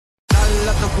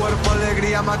cuerpo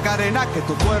alegría Macarena, que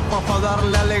tu cuerpo es para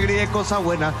darle alegría y cosas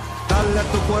buenas. Dale a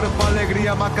tu cuerpo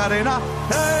alegría Macarena,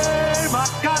 hey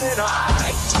Macarena.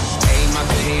 Hey,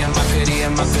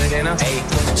 Macarena. Hey,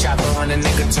 put the chopper on a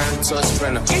nigga, turn to a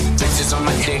sprinter. Bitches on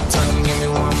my dick, tell them give me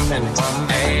 1 minute.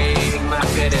 Hey,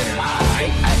 Macarena.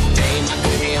 Hey,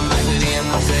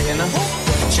 Macarena.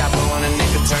 Put the chopper on a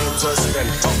nigga, turn to a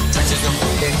sprinter. Bitches on my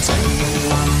dick, tell them give me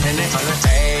 1 minute.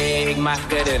 Hey,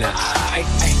 Macarena.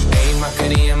 Hey,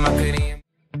 Macarena.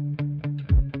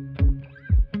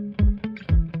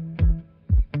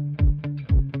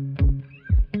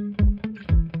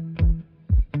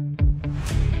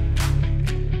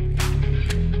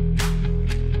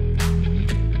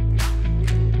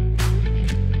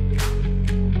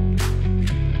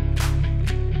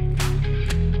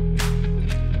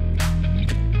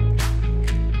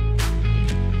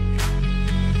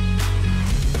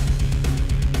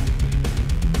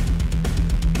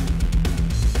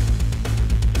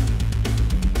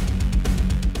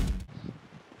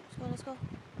 Let's go.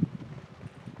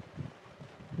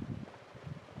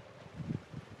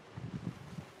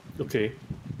 Okay,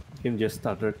 game just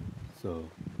started, so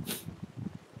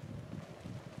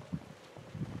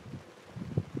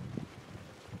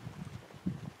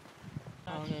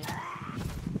Okay.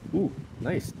 ooh,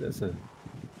 nice. That's a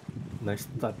nice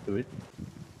start to it.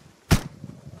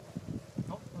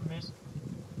 Oh, I missed.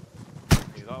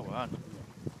 You got one.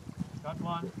 Got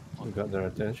one. We got their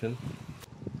attention.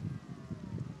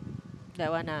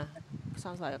 That one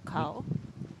sounds like a cow.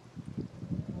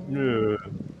 Yeah.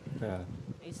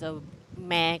 It's a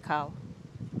meh cow.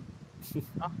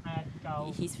 Oh, mad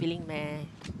cow. He's feeling meh.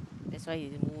 That's why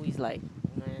his moo is like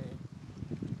meh.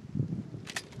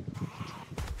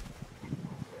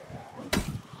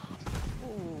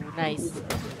 Ooh, nice.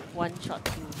 One shot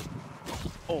two.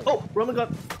 Oh, Roman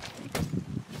got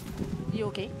You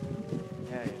okay?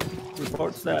 Yeah.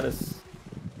 report status.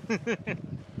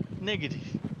 Negative.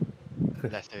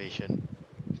 Laceration.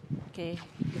 Okay.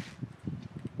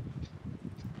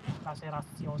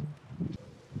 Laceración.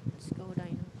 Let's go,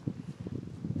 Dino.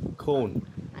 Cone.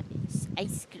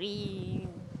 Ice cream.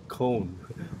 Cone.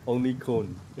 Only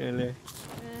cone. Really?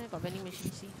 Got vending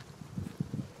machine, see.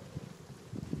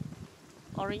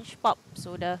 Orange pop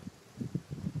soda.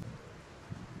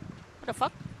 What the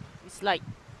fuck? It's like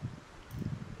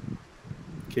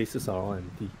Cases are all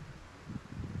empty.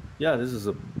 Yeah, this is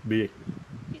a big.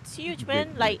 it's huge,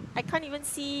 man. Like I can't even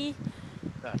see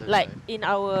That's like right. in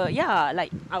our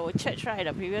like our church, right,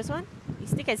 the previous one. You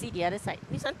still can see the other side.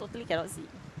 This one totally cannot see.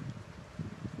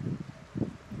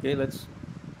 Okay, let's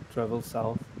travel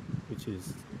south, which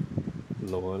is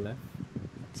lower left.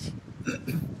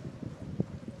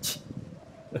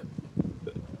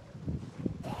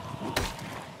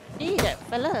 Hey, that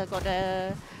fella got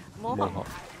a mohawk. Mohawk.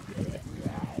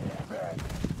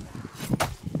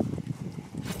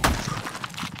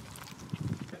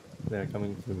 They're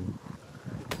coming to.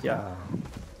 Yeah.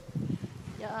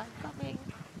 Yeah, I'm coming.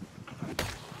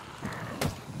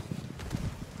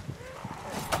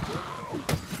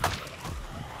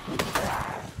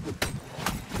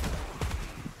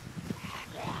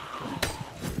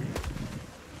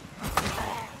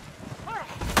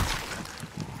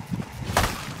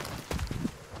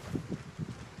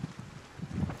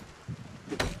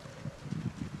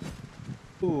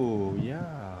 Oh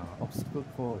yeah, obstacle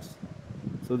course.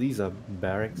 So these are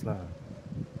barracks lah.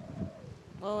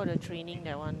 Oh, the training,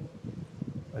 that one.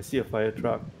 I see a fire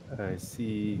truck. I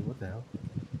see what the hell?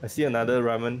 I see another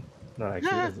ramen. No,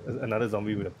 actually, another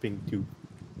zombie with a pink tube.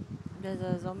 There's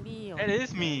a zombie on That is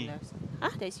the me. left side. Huh?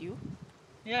 That's you?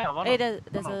 Yeah, one Hey, of,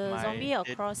 there's one of a my zombie dead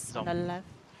across on the zombies.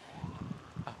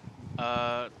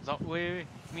 left. Wait,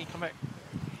 me come back.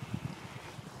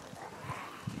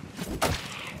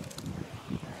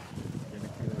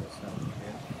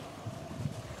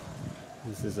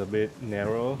 This is a bit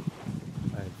narrow.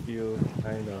 I feel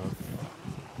kind of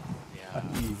Yeah.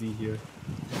 uneasy here.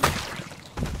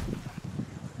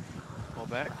 Go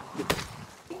back.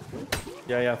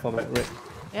 Yeah, for my red.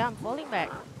 Yeah, I'm falling back.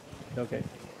 Okay.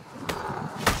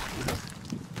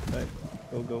 Right,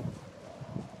 go.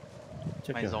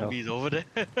 Check My your zombies over there.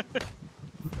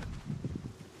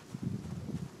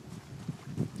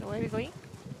 So where are we going?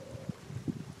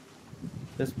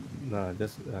 Just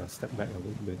step back a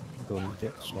little bit. Don't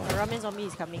get shot. The ramen zombie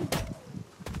is coming.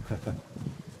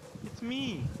 It's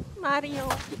me. Mario.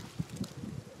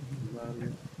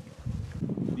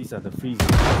 These are the free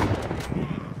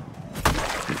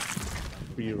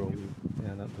roaming.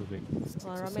 Yeah, not too big. Oh,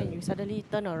 ramen, you suddenly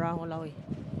turn around, walao eh.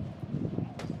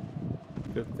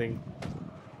 Good thing.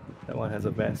 That one has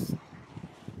a vest.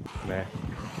 Meh.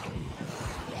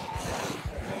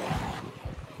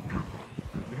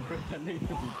 pretending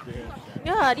to be dead.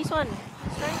 Yeah, this one.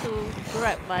 He's trying to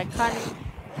grab, but I can't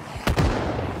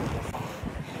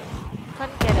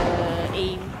get a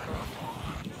aim.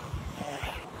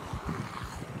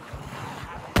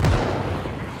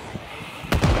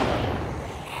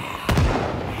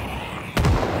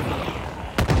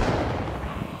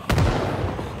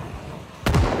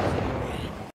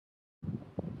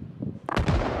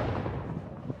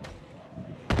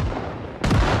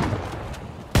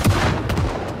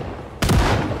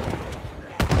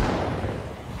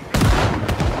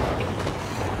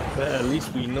 But at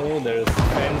least we know there's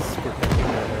fence protecting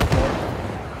the airport.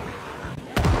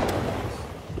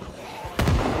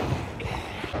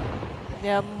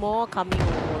 There are more coming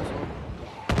over also.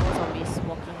 More zombies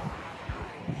walking.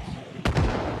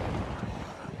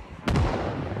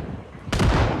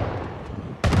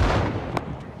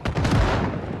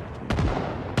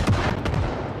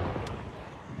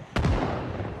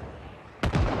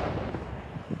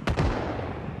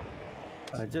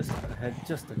 I had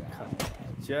just a cut.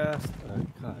 Just a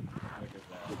cut.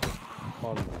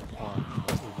 On my arm.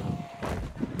 Not even a bite.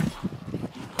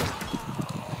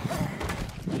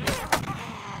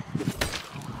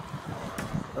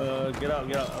 Get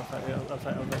out,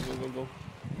 outside, go.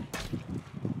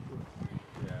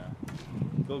 Yeah.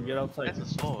 Go, get outside. That's a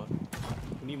sword.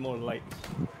 We need more lights.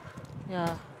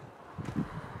 Yeah.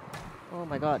 Oh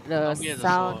my god, the Zombie has a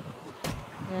sound. sword.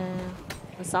 Yeah.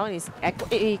 The sound is echo.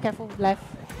 Hey, careful, left.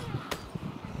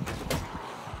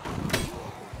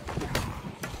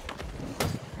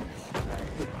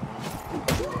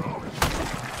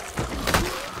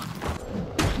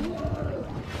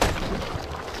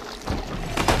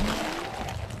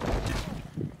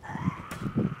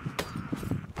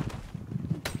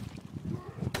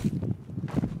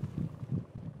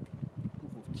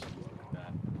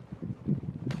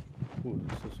 Ooh,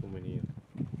 there's so many.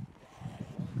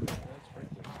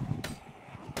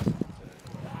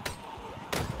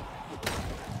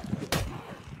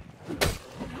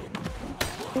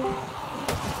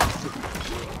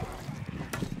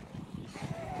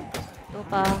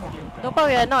 Nopa,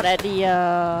 we are not at the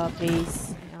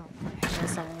base. No, we're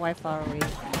somewhere far away.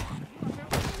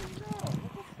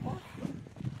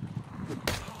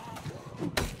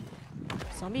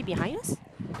 Zombie behind us?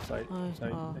 Side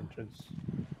Oh. entrance.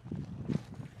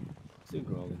 Still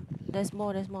growling. There's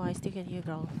more. I still can hear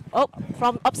growl. Oh,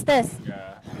 from upstairs.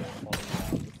 Yeah. Falling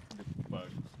down. The bug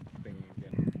thing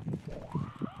again.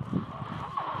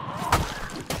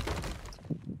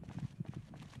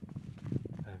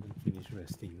 I haven't finished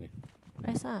resting yet.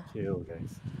 Where's that? Chill,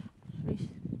 guys.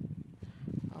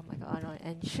 Oh my god, I'm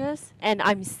anxious and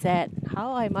I'm sad.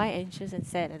 How am I anxious and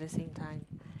sad at the same time?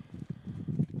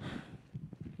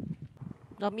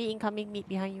 Zombie incoming, meat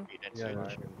behind you. Yeah,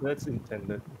 that's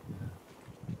intended. Yeah.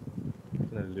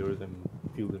 Gonna lure them,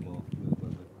 peel them off.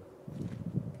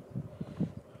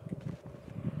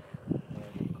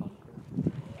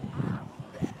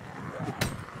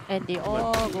 And they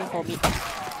all go for meat.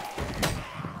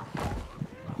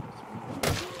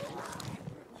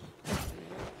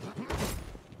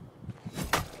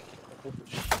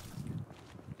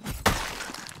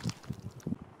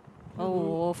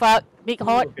 Oh fuck, big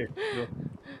hot. Okay, go.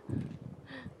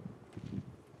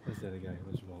 Where's the other guy?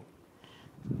 What's wrong?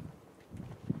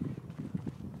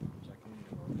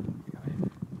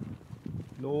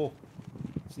 No,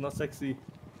 it's not sexy.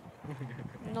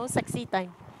 No sexy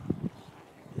time.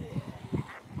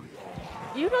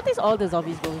 You notice all the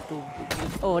zombies go to me.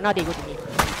 Oh, now they go to me.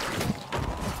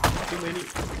 Too many.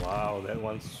 Wow, that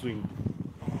one swing.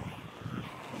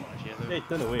 She has a Hey,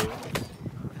 turn away.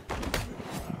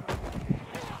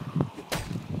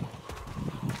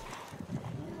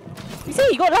 You say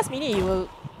he got last minute, he will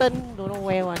turn don't know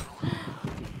where one.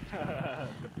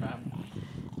 The pram.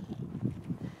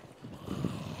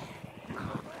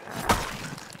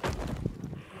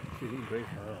 Feeling brave,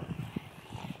 huh?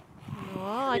 No,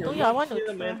 I told you I want to Here,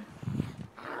 try. man.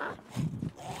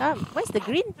 Where's the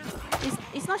green?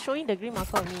 It's not showing the green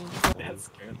marker on me. That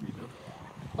scared me though.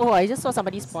 Oh, I just saw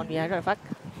somebody spawn me. I don't know, fuck.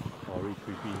 Ori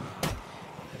creepy.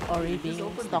 Already being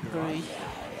stalkerish.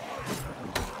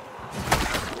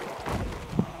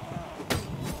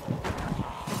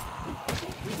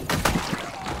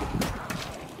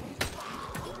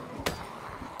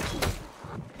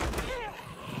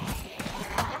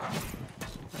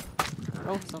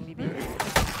 Oh, zombie baby.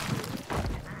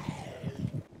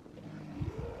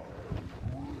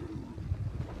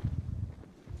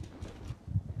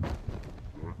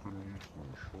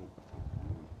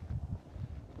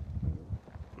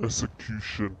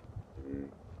 Execution.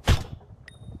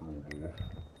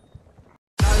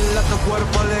 Dale a tu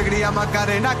cuerpo alegría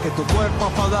Macarena, que tu cuerpo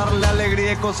es para darle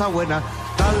alegría y cosas buenas.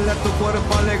 Dale a tu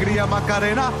cuerpo alegría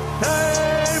Macarena,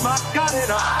 hey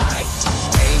Macarena.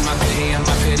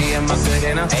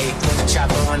 Macarena. Hey,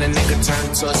 chopper on a nigga,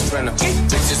 turn to a sprinter.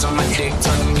 Bitches on my dick,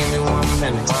 tongue, give me 1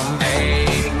 minute.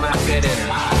 Hey,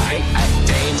 Macarena. Hey,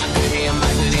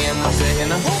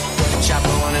 Macarena.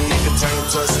 Chopper on a nigga, turn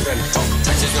to a sprinter.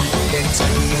 Bitches on my dick,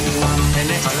 tongue, give me 1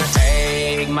 minute.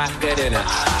 Hey, Macarena.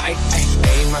 Hey,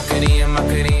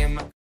 Macarena.